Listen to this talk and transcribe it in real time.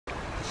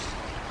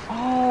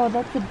Oh,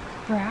 that's a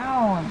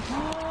brown.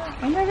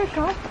 I never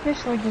caught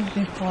fish like this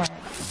before.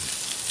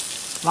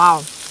 Wow,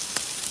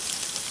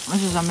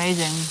 this is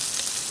amazing.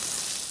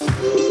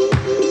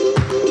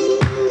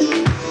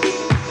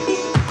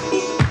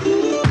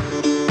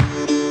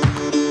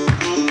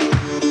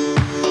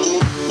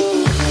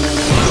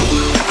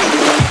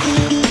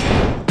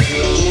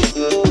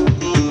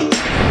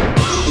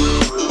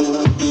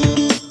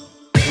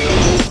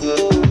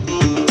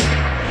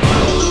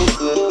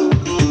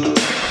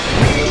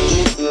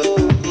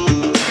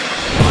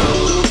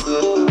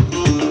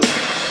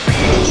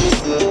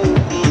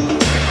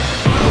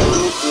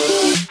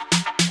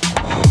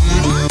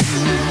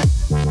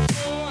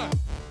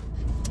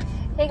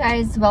 Hey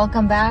guys,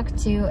 welcome back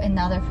to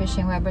another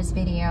Fishing Webbers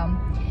video.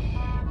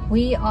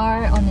 We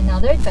are on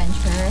another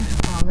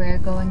adventure. We're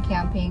going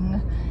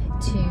camping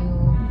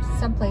to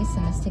someplace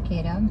in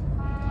Estacada,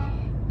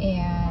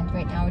 and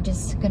right now we're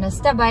just gonna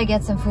stop by,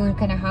 get some food.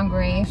 Kind of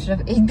hungry. Should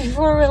have eaten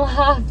before we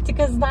left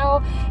because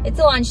now it's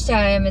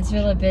lunchtime. It's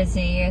really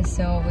busy,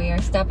 so we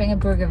are stopping at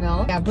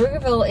Burgerville. Yeah,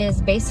 Burgerville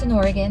is based in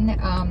Oregon.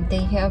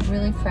 They have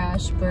really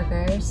fresh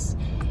burgers,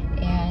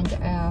 and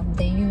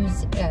they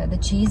use the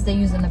cheese they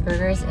use in the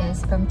burgers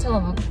is from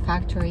Tillamook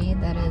factory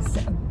that is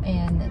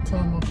in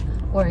Tillamook,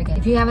 Oregon.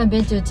 If you haven't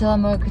been to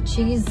Tillamook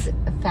cheese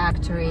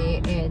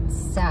factory,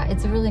 it's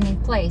a really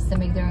neat place. They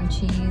make their own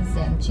cheese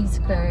and cheese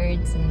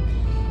curds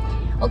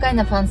and all kind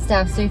of fun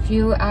stuff. So if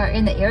you are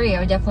in the area, I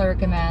would definitely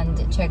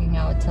recommend checking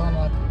out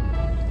Tillamook.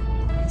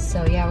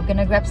 So yeah, we're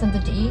gonna grab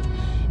something to eat,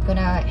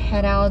 gonna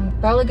head out,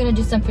 probably gonna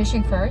do some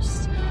fishing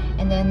first,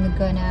 and then we're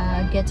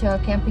gonna get to our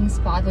camping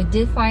spot. We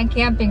did find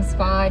camping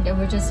spot,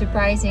 which is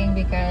surprising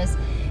because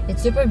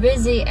it's super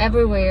busy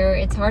everywhere.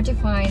 It's hard to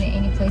find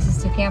any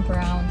places to camp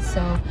around,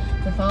 so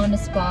we found a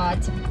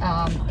spot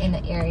in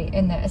the area,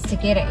 in the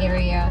Estacada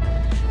area.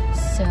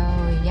 So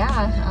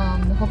yeah,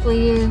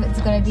 hopefully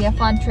it's gonna be a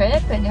fun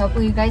trip, and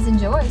hopefully you guys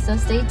enjoy. So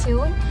stay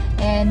tuned,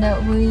 and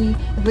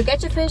if we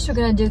catch a fish, we're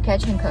gonna do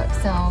catch and cook.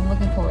 So I'm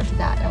looking forward to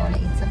that. I want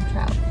to eat some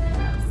trout.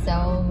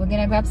 So we're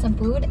gonna grab some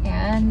food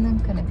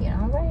and gonna be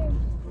on our way.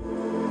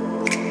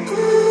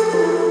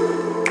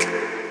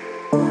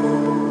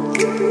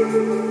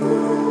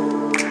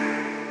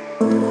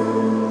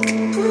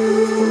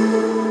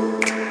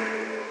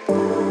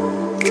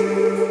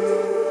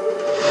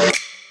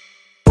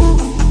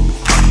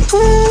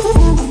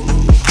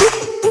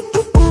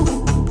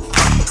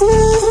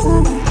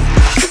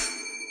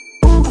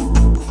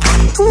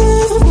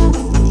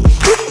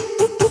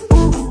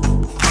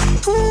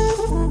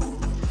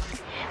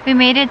 We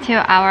made it to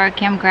our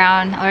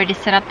campground, already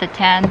set up the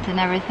tent and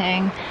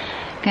everything.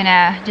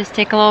 Gonna just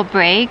take a little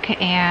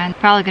break and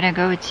probably gonna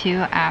go to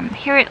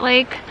Harriet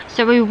Lake.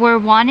 So we were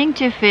wanting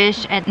to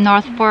fish at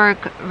North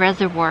Fork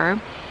Reservoir,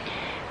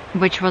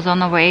 which was on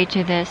the way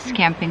to this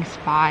camping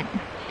spot.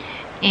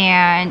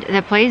 And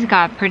the place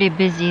got pretty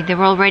busy. There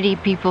were already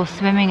people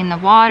swimming in the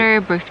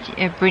water,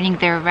 bringing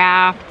their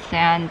rafts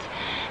and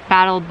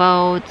paddle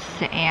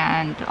boats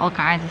and all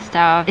kinds of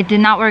stuff. It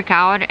did not work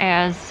out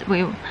as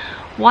we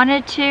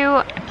wanted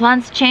to.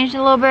 Plans changed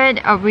a little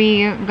bit. Are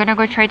we gonna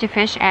go try to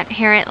fish at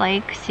Harriet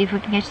Lake, see if we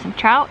can catch some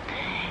trout,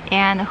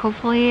 and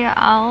hopefully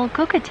I'll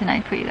cook it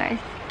tonight for you guys.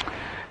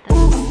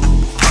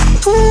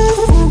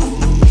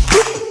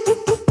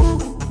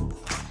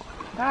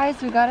 Guys,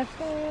 we got a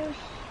fish.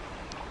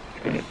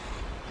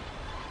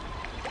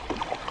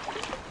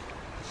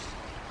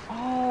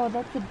 Oh,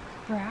 that's a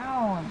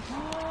brown.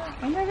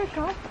 I never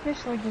caught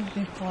fish like this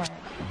before.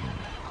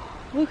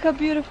 Look how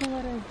beautiful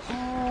it is.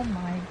 Oh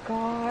my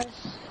gosh.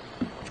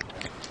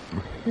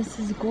 This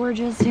is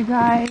gorgeous, you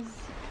guys.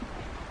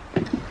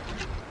 I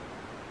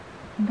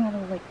got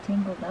it like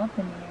tangled up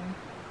in here.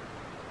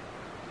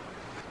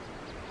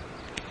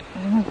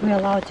 I don't know if we're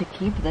allowed to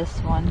keep this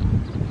one.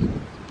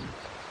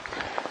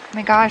 Oh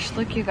my gosh,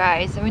 look you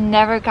guys. We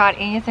never got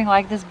anything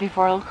like this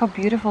before. Look how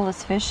beautiful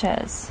this fish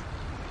is.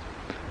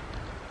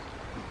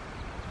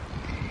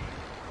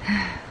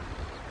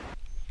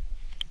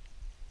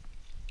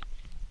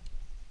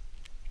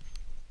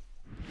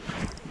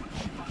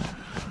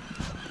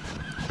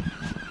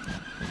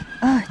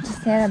 Oh,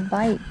 just had a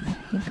bite,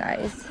 you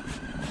guys.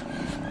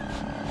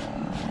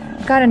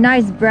 Got a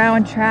nice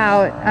brown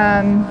trout.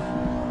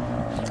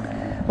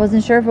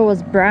 Wasn't sure if it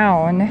was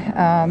brown.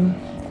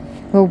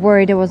 We're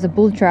worried it was a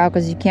bull trout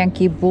because you can't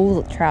keep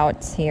bull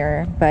trouts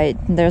here, but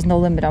there's no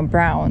limit on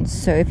browns.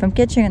 So if I'm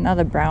catching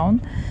another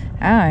brown,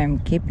 I'm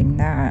keeping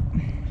that.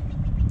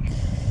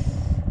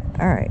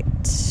 All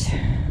right.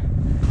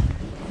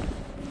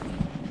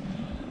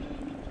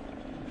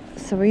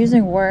 So we're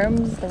using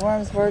worms. The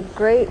worms work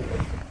great.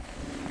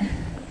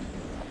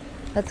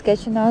 Let's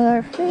catch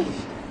another fish.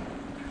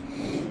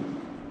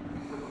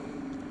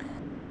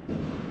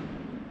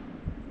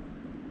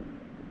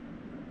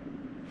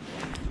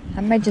 I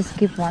might just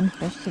keep one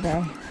fish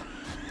today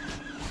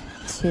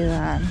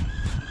to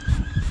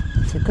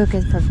cook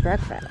it for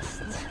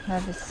breakfast.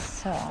 That is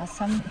so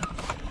awesome.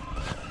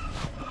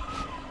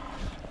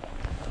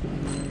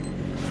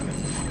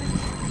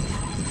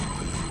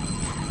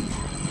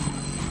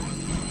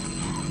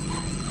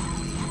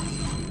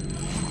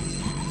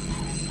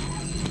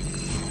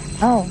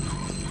 Oh,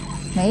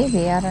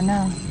 maybe, I don't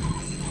know.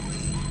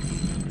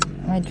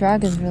 My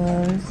drag is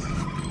really loose.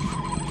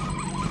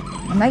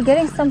 Am I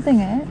getting something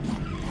in it?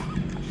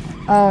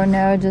 Oh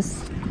no,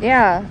 just,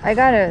 yeah, I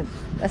got a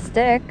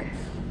stick.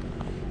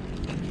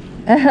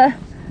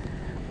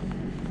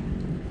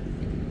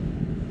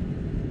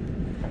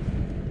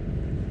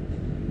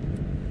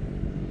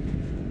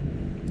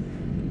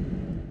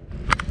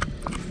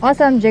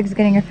 Awesome, Jake's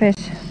getting a fish.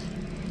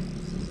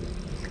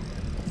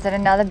 Is that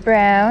another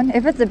brown?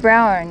 If it's a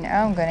brown,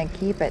 I'm gonna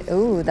keep it.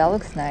 Ooh, that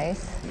looks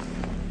nice.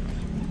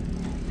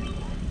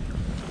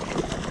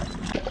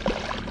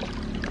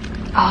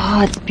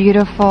 Oh, it's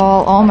beautiful.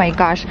 Oh my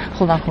gosh.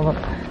 Hold on, hold on.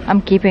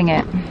 I'm keeping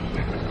it.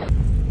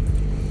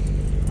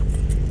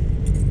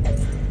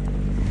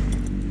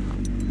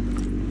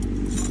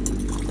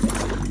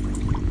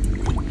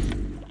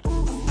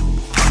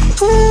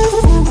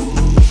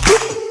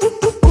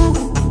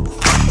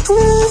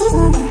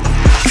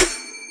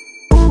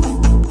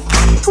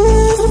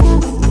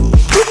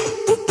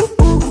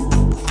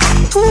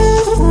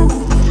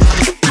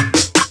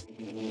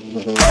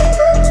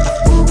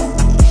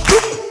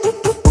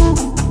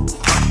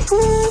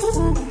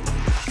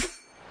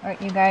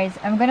 Alright, you guys,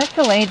 I'm gonna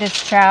fillet this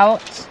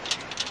trout.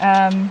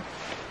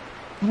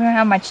 We don't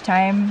have much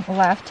time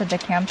left at the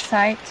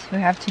campsite. We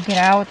have to get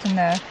out in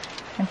a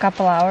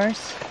couple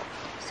hours.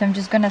 So I'm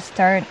just gonna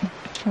start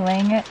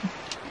filleting it.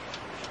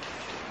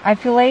 I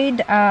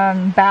filleted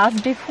bass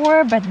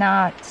before, but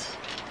not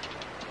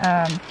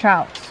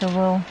trout. So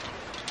we'll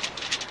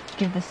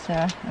give this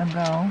a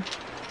go.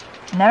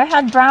 Never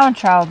had brown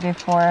trout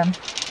before.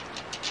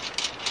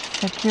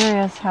 So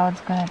curious how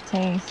it's gonna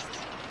taste.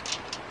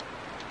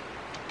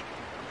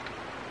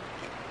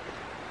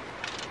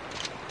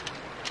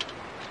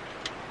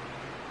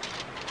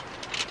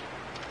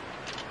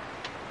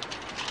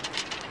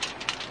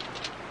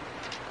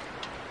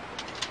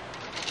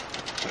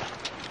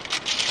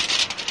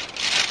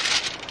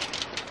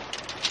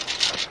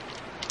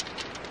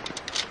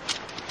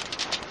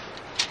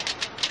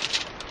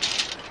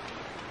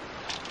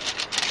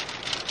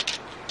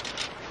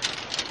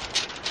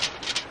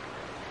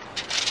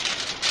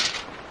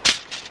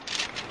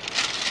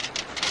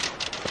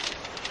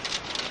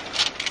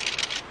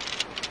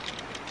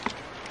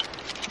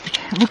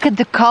 Look at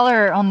the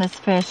color on this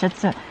fish.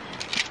 It's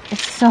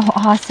so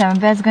awesome. I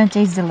bet it's gonna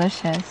taste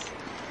delicious.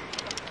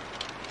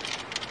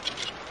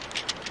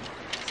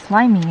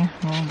 Slimy.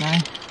 Oh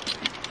god.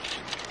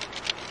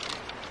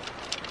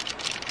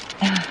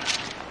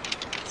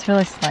 It's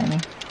really slimy.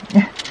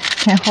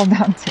 Can't hold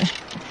on to it.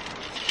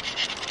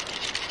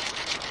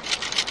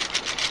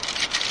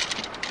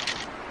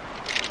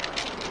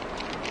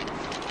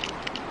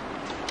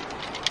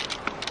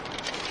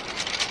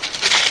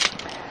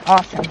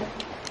 Awesome.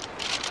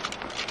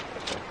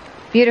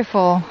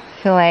 Beautiful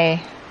fillet,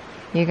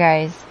 you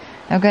guys.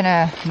 I'm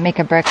gonna make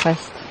a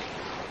breakfast.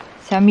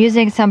 So I'm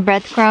using some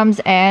breadcrumbs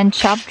and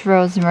chopped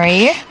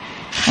rosemary.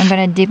 I'm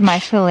gonna dip my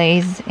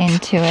fillets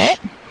into it.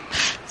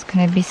 It's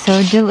gonna be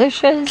so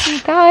delicious,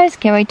 you guys.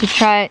 Can't wait to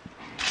try it.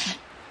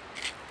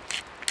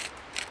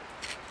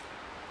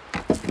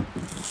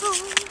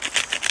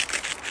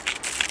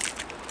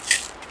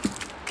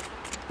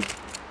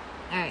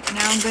 Alright,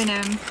 now I'm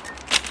gonna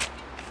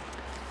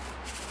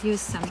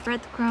use some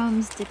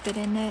breadcrumbs, dip it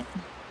in it.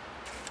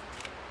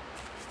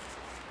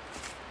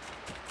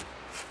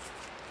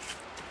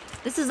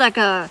 This is like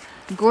a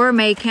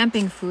gourmet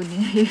camping food.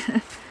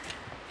 I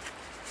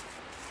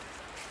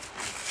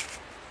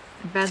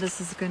bet this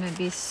is gonna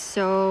be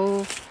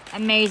so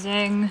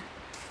amazing.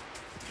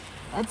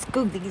 Let's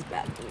cook these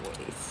bad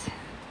boys.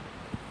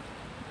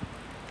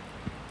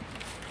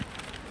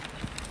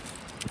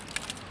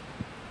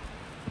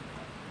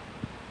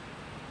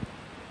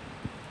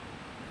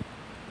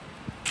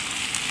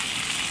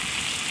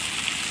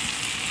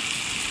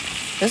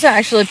 Those are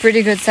actually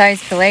pretty good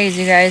sized fillets,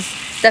 you guys.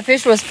 That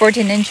fish was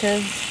 14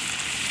 inches.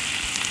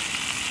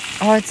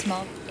 Oh, it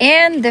smells.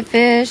 And the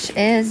fish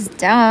is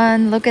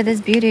done. Look at this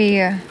beauty.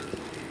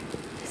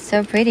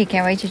 So pretty.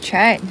 Can't wait to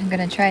try it. I'm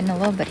gonna try it in a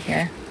little bit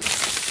here.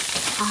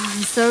 Oh,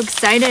 I'm so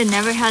excited.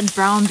 Never had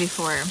brown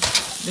before.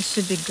 This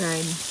should be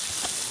good.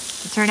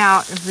 It turned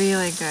out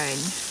really good.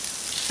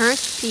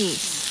 First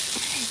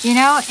piece. You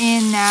know,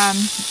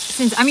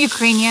 since I'm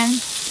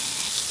Ukrainian,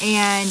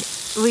 and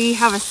we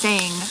have a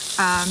saying,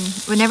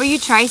 whenever you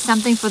try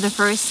something for the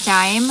first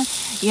time,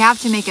 you have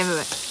to make a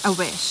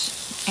wish,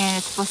 and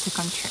it's supposed to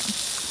come true.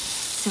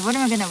 So what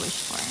am I gonna wish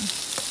for?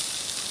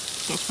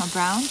 Get more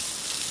brown?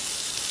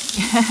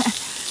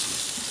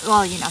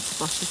 Well, you're not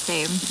supposed to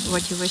say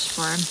what you wish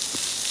for.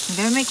 I'm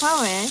gonna make my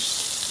wish.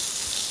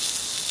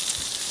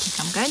 Think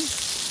I'm good?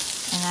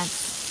 And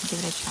let's give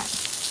it a try.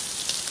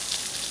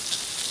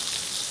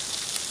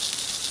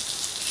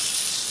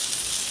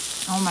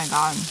 Oh my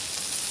god.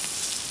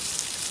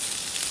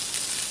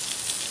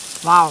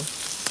 Wow,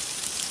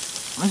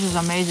 this is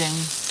amazing.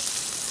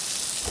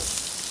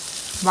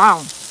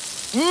 Wow.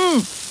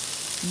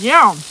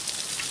 Yeah,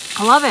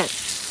 I love it.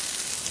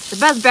 The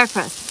best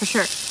breakfast for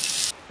sure.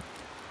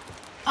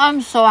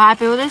 I'm so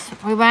happy with this.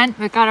 We went,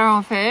 we got our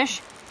own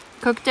fish,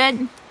 cooked it.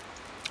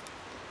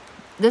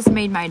 This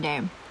made my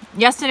day.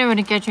 Yesterday we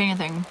didn't catch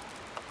anything.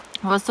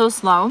 It was so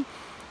slow,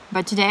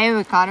 but today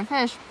we caught a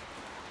fish.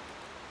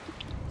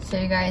 So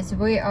you guys,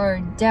 we are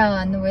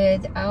done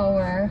with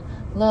our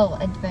little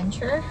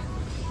adventure.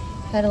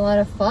 Had a lot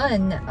of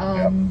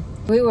fun.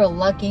 We were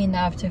lucky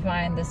enough to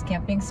find this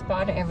camping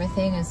spot.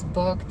 Everything is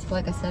booked,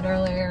 like I said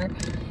earlier.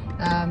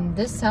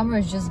 This summer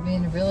has just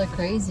been really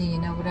crazy. You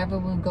know, whenever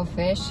we go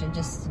fish, it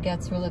just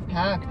gets really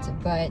packed.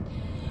 But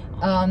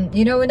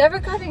you know, we never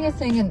caught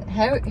anything in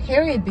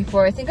Harriet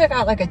before. I think I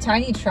got like a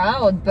tiny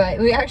trout, but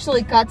we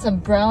actually caught some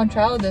brown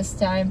trout this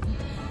time.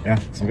 Yeah,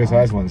 some good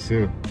sized ones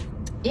too.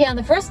 Yeah, and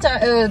the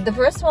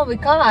first one we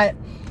caught,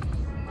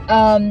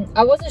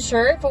 I wasn't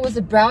sure if it was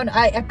a brown.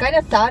 I kind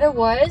of thought it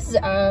was,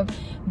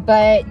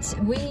 but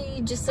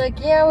we just like,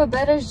 yeah, we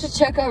better just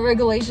check out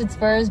regulations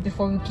first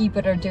before we keep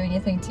it or do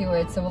anything to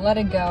it. So we'll let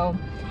it go.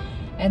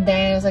 And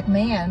then I was like,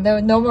 man, there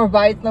were no more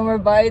bites, no more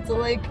bites. I'm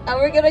like,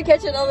 are we gonna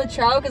catch another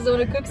trout because I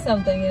want to cook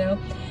something, you know?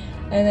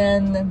 And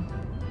then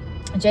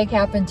Jake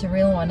happened to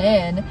reel one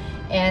in.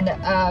 And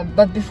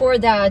but before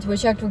that, we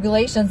checked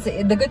regulations.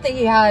 The good thing,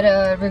 he had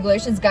a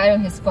regulations guide on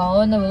his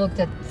phone, and we looked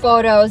at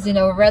photos, you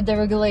know, read the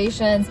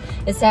regulations.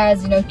 It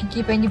says, you know, you can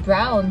keep any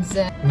browns.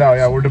 No,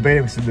 yeah, we're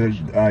debating. So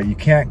you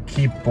can't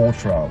keep bull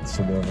trout,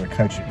 so they'll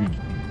catch it.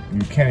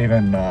 You can't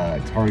even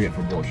target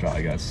for bull trout,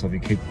 I guess. So if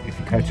you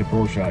catch a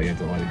bull trout, you have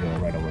to let it go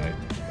right away.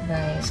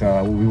 Right.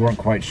 So we weren't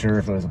quite sure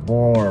if it was a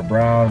bull or a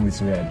brown.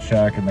 So we had to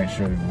check and make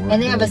sure we weren't.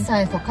 And they have a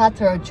sign for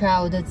cutthroat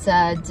trout that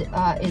said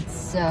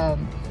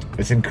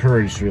it's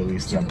encouraged to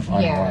release them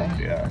on land.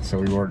 Yeah. So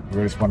we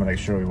just wanted to make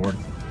sure we weren't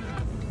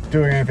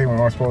doing anything we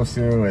weren't supposed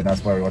to, and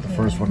that's why we let the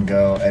first one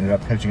go. Ended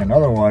up catching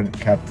another one,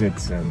 kept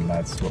it, and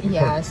that's what we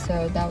cooked.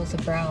 So that was a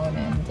brown,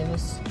 and it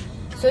was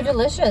so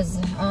delicious.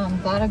 I'm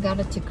glad I got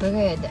it to cook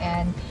it.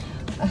 And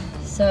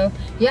so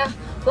yeah,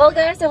 well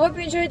guys, I hope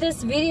you enjoyed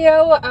this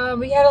video.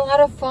 We had a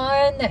lot of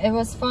fun. It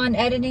was fun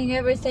editing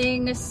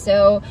everything.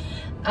 So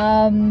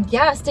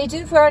yeah, stay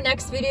tuned for our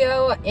next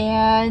video,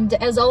 and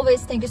as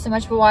always, thank you so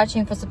much for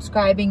watching, for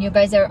subscribing. You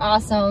guys are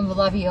awesome. We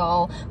love you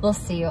all. We'll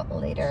see you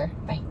later.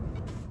 Bye.